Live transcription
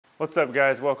What's up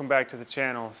guys, welcome back to the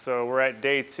channel. So we're at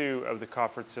day 2 of the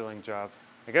Waffle Ceiling job.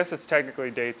 I guess it's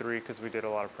technically day 3 because we did a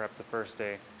lot of prep the first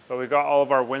day. But we got all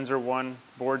of our Windsor 1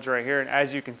 boards right here, and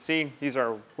as you can see, these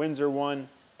are Windsor 1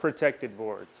 protected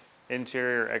boards,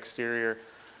 interior, exterior,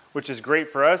 which is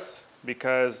great for us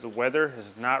because the weather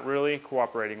is not really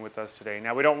cooperating with us today.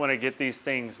 Now we don't want to get these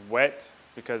things wet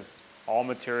because all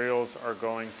materials are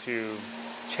going to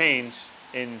change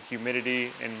in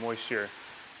humidity and moisture.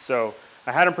 So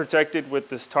I had them protected with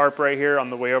this tarp right here on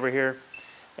the way over here,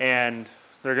 and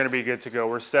they're going to be good to go.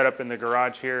 We're set up in the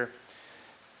garage here.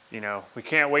 You know, we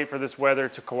can't wait for this weather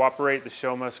to cooperate. The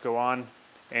show must go on,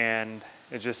 and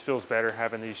it just feels better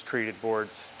having these treated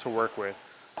boards to work with.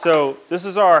 So this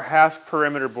is our half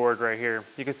perimeter board right here.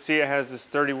 You can see it has this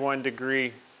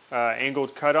 31-degree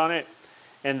angled cut on it,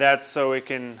 and that's so it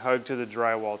can hug to the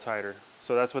drywall tighter.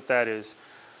 So that's what that is.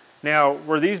 Now,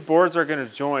 where these boards are going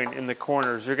to join in the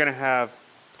corners, you're going to have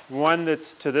one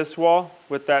that's to this wall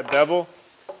with that bevel,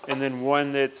 and then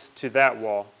one that's to that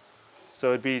wall. So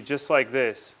it'd be just like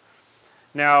this.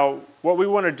 Now, what we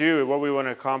want to do, what we want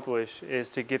to accomplish is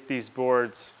to get these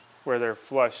boards where they're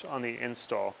flush on the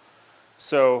install.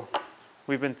 So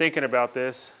we've been thinking about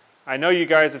this. I know you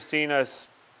guys have seen us,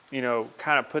 you know,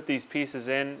 kind of put these pieces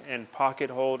in and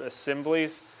pocket hold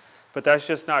assemblies, but that's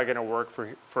just not going to work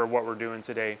for what we're doing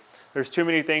today. There's too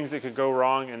many things that could go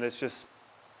wrong, and it's just,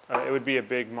 it would be a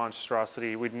big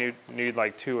monstrosity. We'd need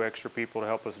like 2 extra people to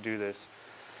help us do this.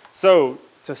 So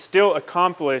to still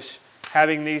accomplish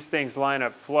having these things line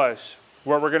up flush,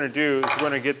 what we're going to do is we're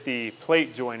going to get the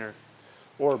plate joiner,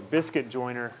 or biscuit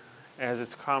joiner as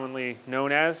it's commonly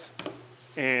known as,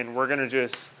 and we're going to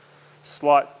just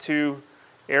slot 2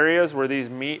 areas where these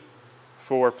meet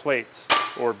for plates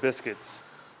or biscuits.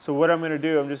 So what I'm going to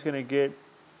do, I'm just going to get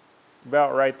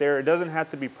about right there. It doesn't have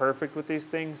to be perfect with these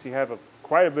things. You have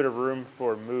quite a bit of room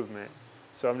for movement.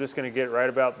 So I'm just going to get right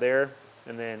about there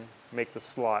and then make the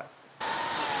slot.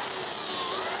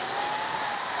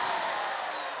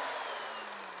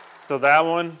 So that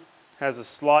one has a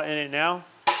slot in it now,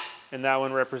 and that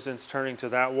one represents turning to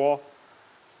that wall.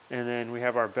 And then we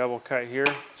have our bevel cut here,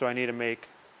 so I need to make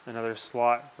another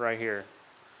slot right here.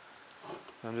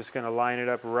 I'm just going to line it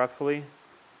up roughly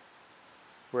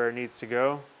where it needs to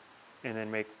go, and then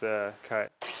make the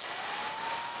cut.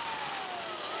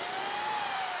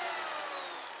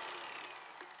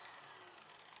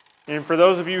 And for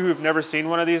those of you who've never seen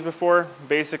one of these before,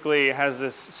 basically it has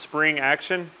this spring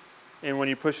action, and when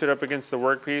you push it up against the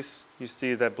workpiece, you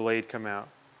see that blade come out.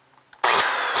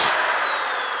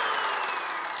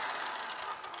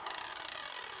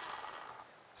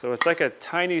 So it's like a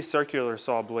tiny circular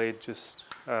saw blade just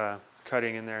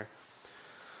cutting in there.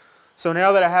 So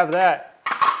now that I have that,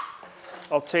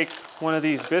 I'll take one of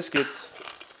these biscuits,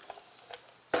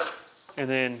 and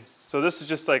then, so this is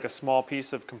just like a small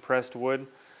piece of compressed wood,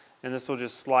 and this will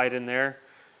just slide in there,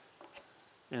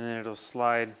 and then it'll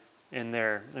slide in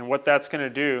there. And what that's going to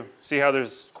do, see how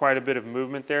there's quite a bit of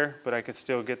movement there, but I could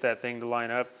still get that thing to line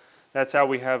up? That's how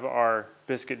we have our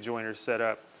biscuit joiners set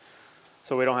up,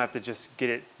 so we don't have to just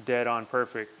get it dead on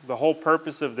perfect. The whole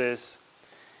purpose of this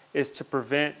is to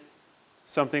prevent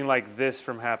something like this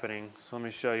from happening. So let me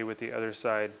show you with the other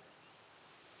side,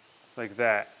 like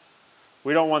that.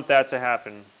 We don't want that to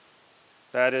happen.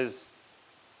 That is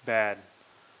bad.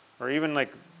 Or even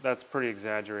like, that's pretty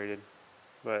exaggerated.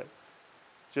 But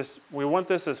just, we want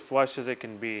this as flush as it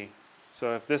can be.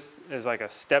 So if this is like a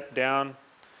step down,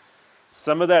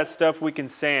 some of that stuff we can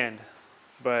sand,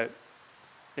 but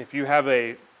if you have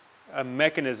a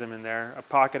mechanism in there, a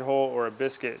pocket hole or a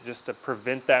biscuit, just to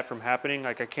prevent that from happening,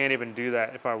 like I can't even do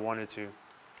that if I wanted to.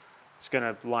 It's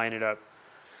gonna line it up.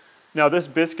 Now this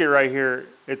biscuit right here,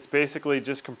 it's basically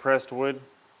just compressed wood.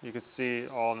 You can see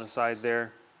all on the side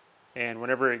there. And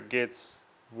whenever it gets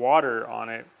water on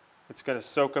it, it's gonna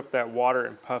soak up that water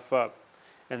and puff up.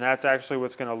 And that's actually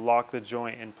what's gonna lock the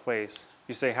joint in place.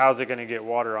 You say, how's it gonna get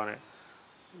water on it?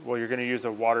 Well, you're gonna use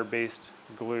a water-based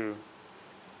glue,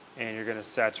 and you're going to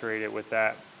saturate it with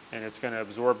that, and it's going to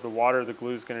absorb the water. The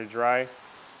glue is going to dry,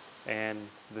 and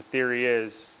the theory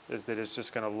is that it's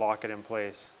just going to lock it in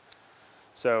place.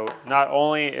 So not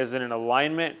only is it an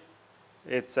alignment,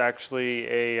 it's actually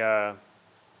a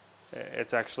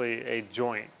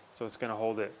joint, so it's going to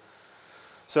hold it.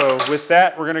 So with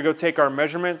that, we're going to go take our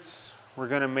measurements. We're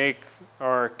going to make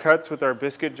our cuts with our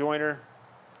biscuit joiner,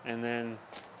 and then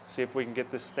see if we can get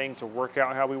this thing to work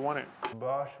out how we want it.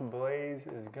 Bosch Blaze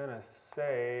is gonna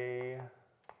say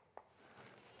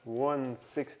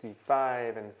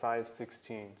 165 and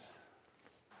 5/16.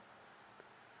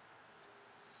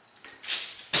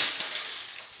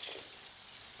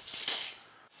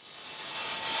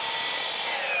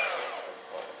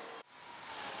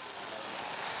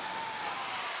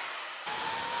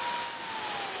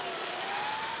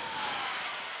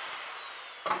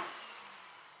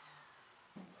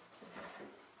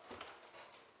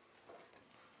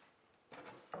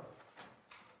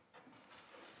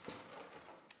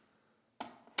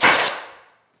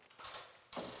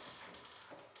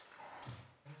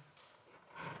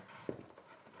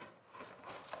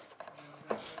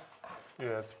 Yeah,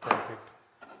 that's perfect.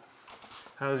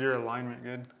 How's your alignment?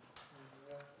 Good?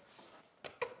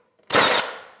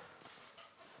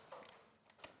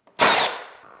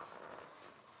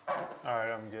 All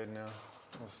right, I'm good now.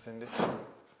 We'll send it.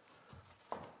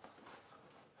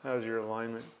 How's your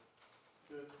alignment?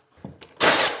 Good.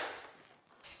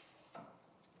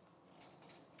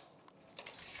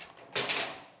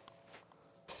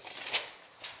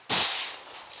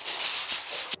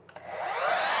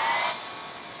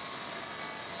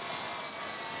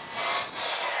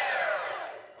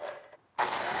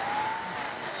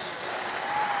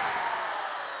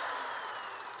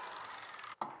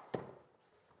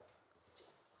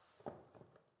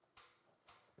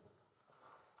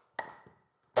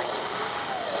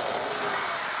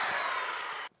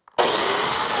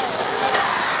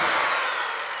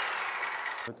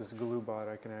 With this glue bot,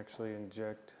 I can actually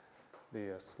inject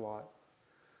the slot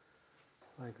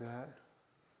like that.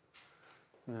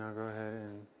 And then I'll go ahead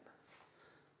and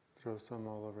throw some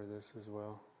all over this as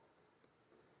well.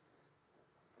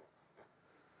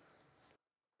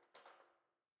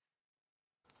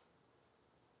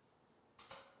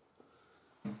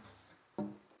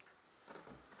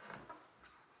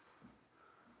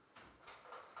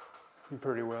 You're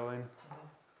pretty well in.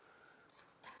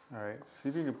 All right, see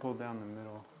if you can pull down the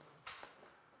middle.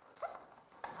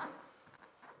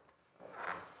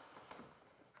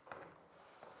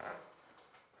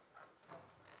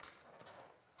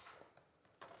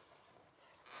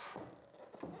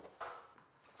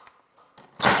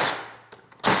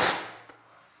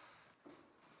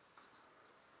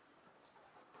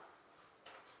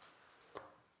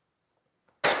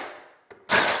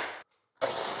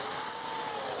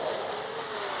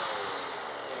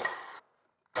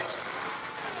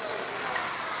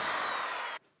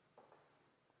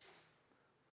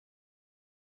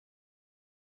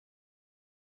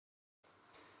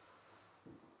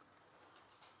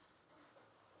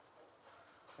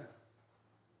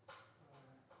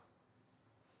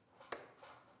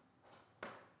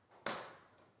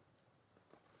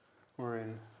 We're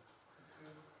in.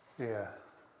 Yeah.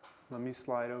 Let me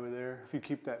slide over there. If you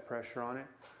keep that pressure on it,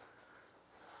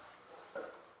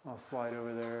 I'll slide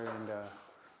over there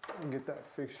and get that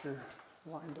fixture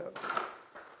lined up.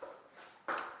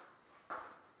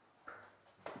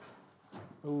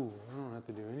 Ooh, I don't have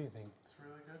to do anything. It's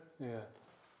really good. Yeah.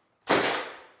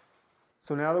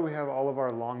 So now that we have all of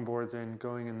our long boards in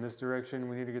going in this direction,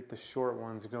 we need to get the short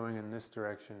ones going in this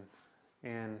direction.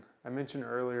 And I mentioned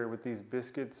earlier with these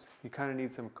biscuits, you kind of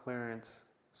need some clearance.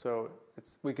 So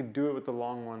we can do it with the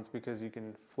long ones because you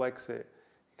can flex it,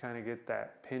 you kind of get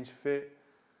that pinch fit.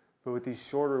 But with these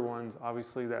shorter ones,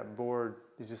 obviously that board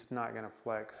is just not going to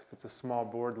flex. If it's a small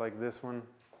board like this one,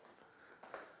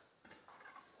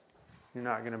 you're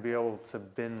not going to be able to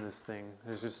bend this thing.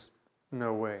 There's just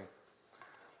no way.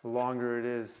 The longer it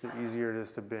is, the easier it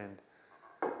is to bend.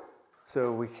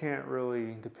 So we can't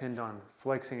really depend on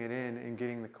flexing it in and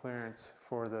getting the clearance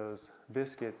for those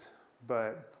biscuits,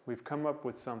 but we've come up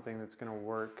with something that's going to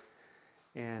work.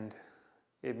 And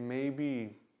it may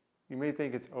be, you may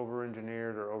think it's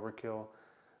over-engineered or overkill,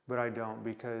 but I don't,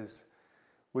 because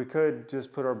we could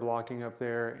just put our blocking up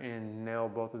there and nail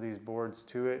both of these boards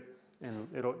to it, and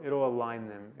it'll align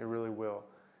them, it really will.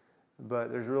 But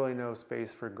there's really no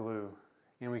space for glue,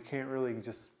 and we can't really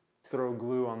just throw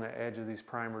glue on the edge of these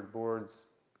primered boards.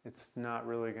 It's not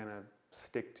really gonna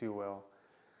stick too well.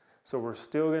 So we're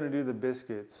still gonna do the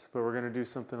biscuits, but we're gonna do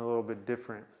something a little bit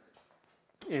different.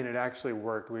 And it actually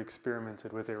worked. We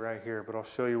experimented with it right here, but I'll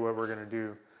show you what we're gonna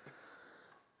do.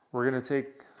 We're gonna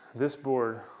take this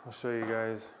board, I'll show you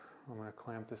guys. I'm gonna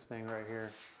clamp this thing right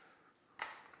here.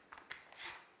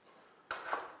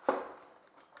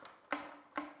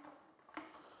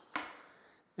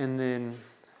 And then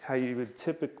how you would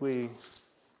typically,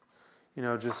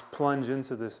 just plunge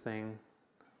into this thing.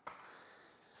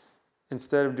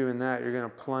 Instead of doing that, you're gonna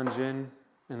plunge in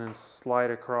and then slide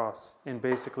across. And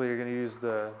basically you're gonna use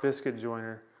the biscuit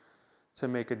joiner to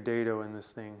make a dado in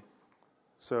this thing.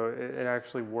 So it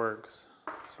actually works.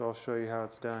 So I'll show you how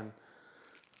it's done.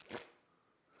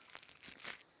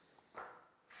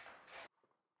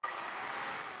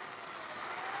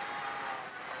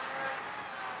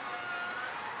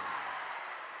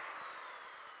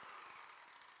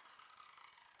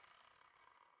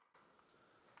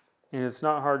 And it's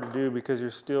not hard to do because you're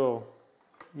still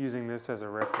using this as a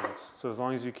reference. So as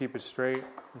long as you keep it straight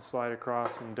and slide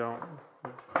across and don't,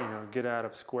 get out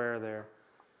of square there,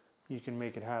 you can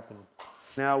make it happen.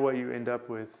 Now what you end up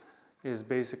with is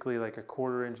basically like a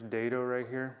 1/4 inch dado right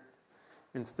here,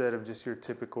 instead of just your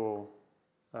typical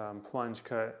plunge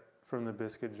cut from the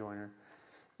biscuit joiner.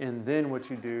 And then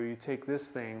what you do, you take this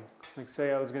thing, like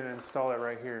say I was gonna install it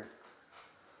right here.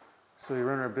 So you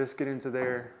run our biscuit into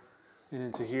there and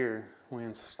into here. We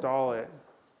install it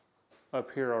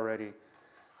up here already.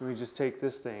 And we just take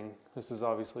this thing. This is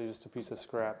obviously just a piece of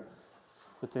scrap.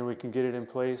 But then we can get it in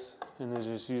place and then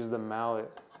just use the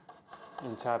mallet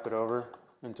and tap it over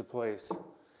into place.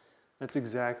 That's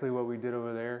exactly what we did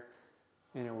over there,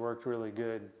 and it worked really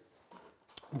good.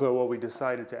 But what we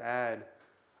decided to add,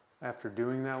 after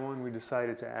doing that one, we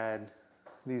decided to add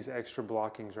these extra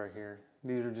blockings right here.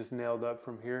 These are just nailed up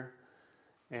from here,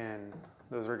 and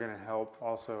those are gonna help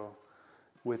also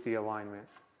with the alignment.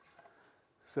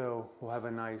 So we'll have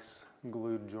a nice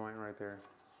glued joint right there.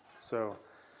 So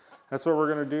that's what we're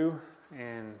gonna do,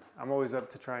 and I'm always up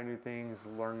to try new things,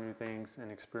 learn new things,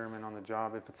 and experiment on the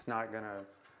job. If it's not gonna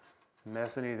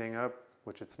mess anything up,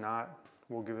 which it's not,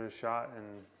 we'll give it a shot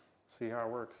and see how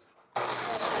it works.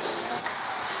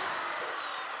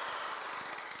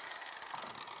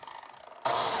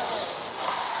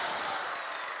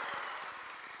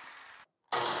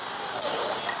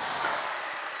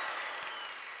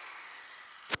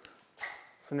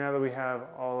 So now that we have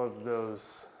all of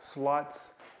those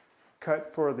slots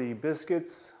cut for the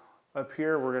biscuits up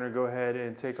here, we're gonna go ahead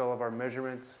and take all of our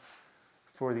measurements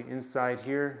for the inside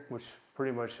here, which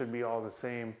pretty much should be all the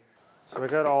same. So I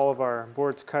got all of our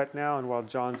boards cut now, and while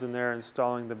John's in there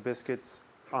installing the biscuits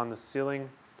on the ceiling,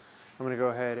 I'm gonna go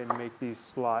ahead and make these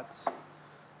slots.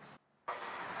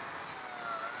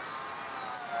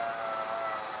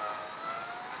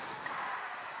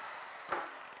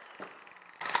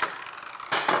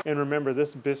 And remember,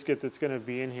 this biscuit that's gonna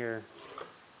be in here,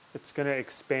 it's gonna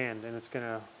expand and it's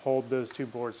gonna hold those two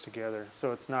boards together.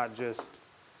 So it's not just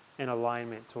an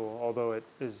alignment tool, although it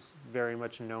is very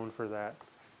much known for that.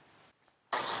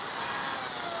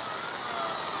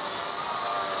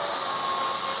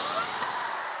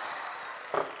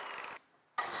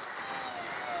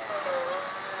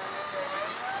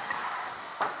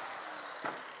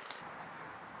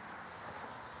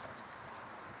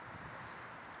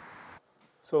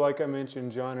 So like I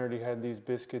mentioned, John already had these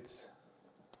biscuits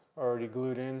already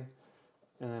glued in,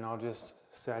 and then I'll just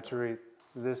saturate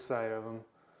this side of them.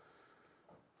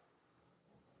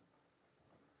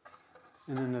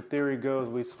 And then the theory goes,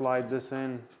 we slide this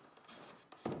in,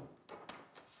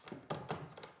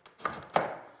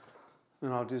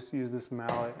 and I'll just use this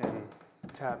mallet and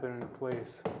tap it into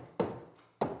place.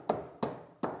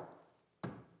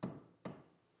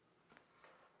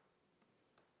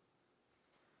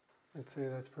 I'd say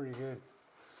that's pretty good.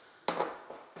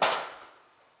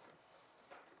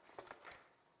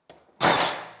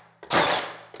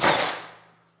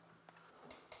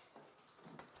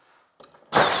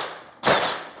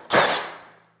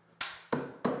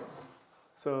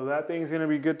 So that thing's gonna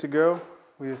be good to go.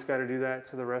 We just gotta do that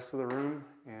to the rest of the room,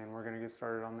 and we're gonna get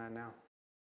started on that now.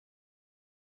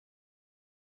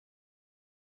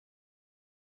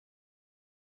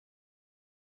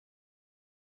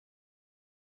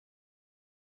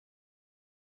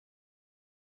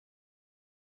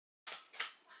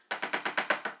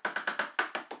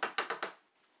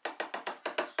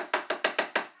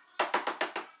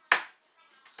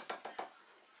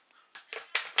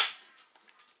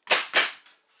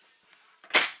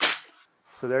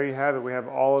 So there you have it. We have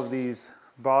all of these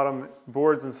bottom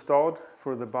boards installed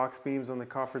for the box beams on the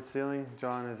coffered ceiling.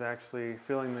 John is actually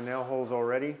filling the nail holes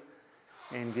already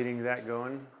and getting that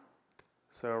going.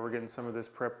 So we're getting some of this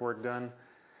prep work done.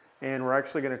 And we're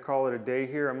actually gonna call it a day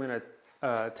here. I'm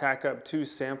gonna tack up 2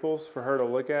 samples for her to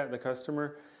look at, the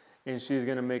customer, and she's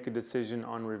gonna make a decision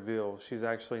on reveal. She's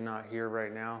actually not here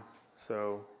right now.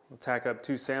 So we'll tack up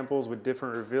 2 samples with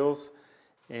different reveals,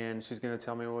 and she's gonna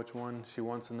tell me which one she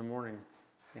wants in the morning.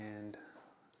 And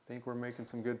I think we're making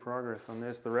some good progress on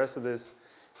this. The rest of this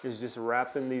is just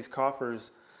wrapping these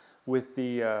coffers with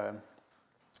the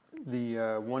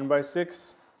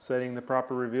 1x6, setting the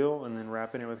proper reveal, and then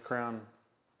wrapping it with crown.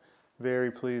 Very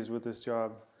pleased with this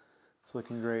job. It's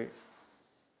looking great.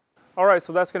 All right,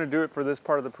 so that's gonna do it for this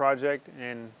part of the project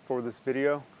and for this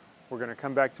video. We're gonna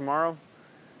come back tomorrow,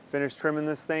 finish trimming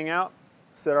this thing out,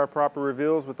 set our proper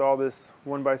reveals with all this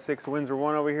 1x6 Windsor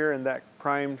 1 over here and that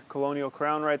primed colonial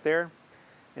crown right there,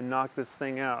 and knock this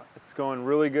thing out. It's going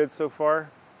really good so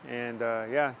far, and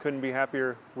yeah, couldn't be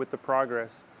happier with the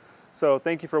progress. So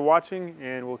thank you for watching,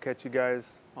 and we'll catch you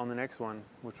guys on the next one,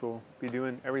 which will be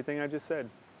doing everything I just said.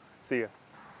 See ya.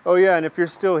 Oh yeah, and if you're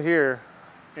still here,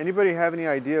 anybody have any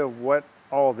idea what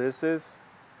all this is?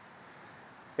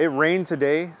 It rained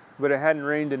today, but it hadn't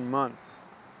rained in months.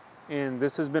 And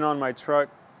this has been on my truck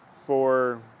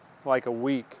for like a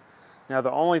week. Now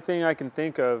the only thing I can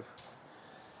think of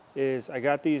is I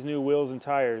got these new wheels and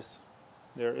tires.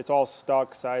 It's all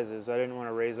stock sizes. I didn't want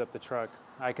to raise up the truck.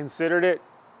 I considered it,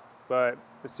 but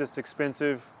it's just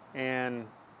expensive, and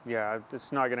yeah,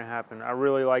 it's not gonna happen. I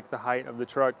really like the height of the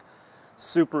truck.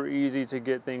 Super easy to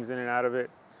get things in and out of it.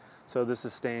 So this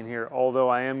is staying here, although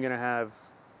I am gonna have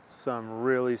some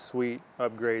really sweet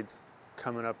upgrades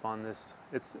coming up on this.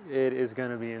 It is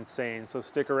gonna be insane. So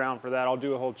stick around for that. I'll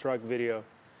do a whole truck video.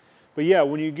 But yeah,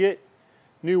 when you get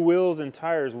new wheels and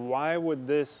tires, why would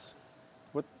this,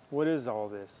 what is all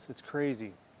this? It's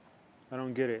crazy. I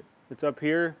don't get it. It's up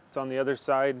here, it's on the other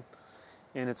side,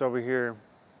 and it's over here.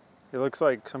 It looks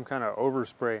like some kind of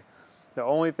overspray. The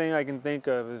only thing I can think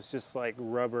of is just like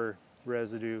rubber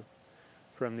residue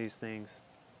from these things.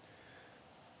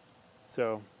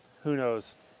 So who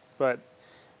knows? But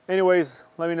anyways,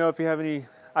 let me know if you have any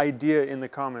idea in the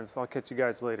comments. I'll catch you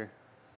guys later.